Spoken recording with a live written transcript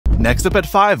Next up at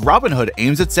 5, Robin Hood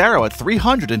aims its arrow at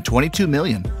 $322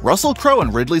 million. Russell Crowe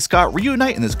and Ridley Scott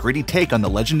reunite in this gritty take on the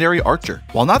legendary Archer.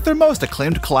 While not their most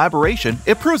acclaimed collaboration,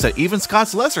 it proves that even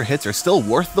Scott's lesser hits are still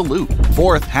worth the loot.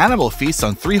 Fourth, Hannibal feasts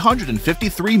on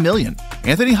 $353 million.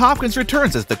 Anthony Hopkins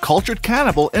returns as the cultured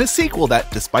cannibal in a sequel that,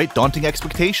 despite daunting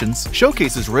expectations,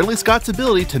 showcases Ridley Scott's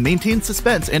ability to maintain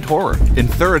suspense and horror. In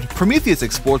third, Prometheus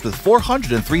explores with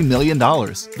 $403 million.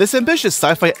 This ambitious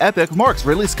sci-fi epic marks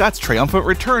Ridley Scott's triumphant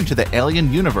return to the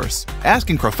alien universe,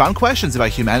 asking profound questions about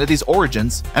humanity's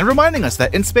origins and reminding us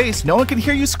that in space no one can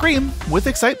hear you scream with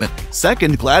excitement.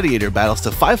 Second, Gladiator battles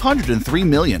to $503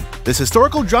 million. This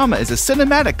historical drama is a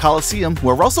cinematic coliseum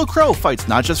where Russell Crowe fights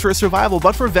not just for survival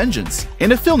but for vengeance,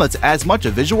 in a film that's as much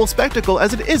a visual spectacle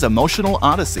as it is emotional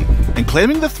odyssey. In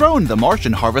claiming the throne, The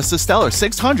Martian harvests a stellar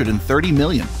 $630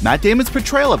 million. Matt Damon's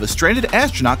portrayal of a stranded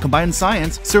astronaut combines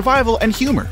science, survival, and humor,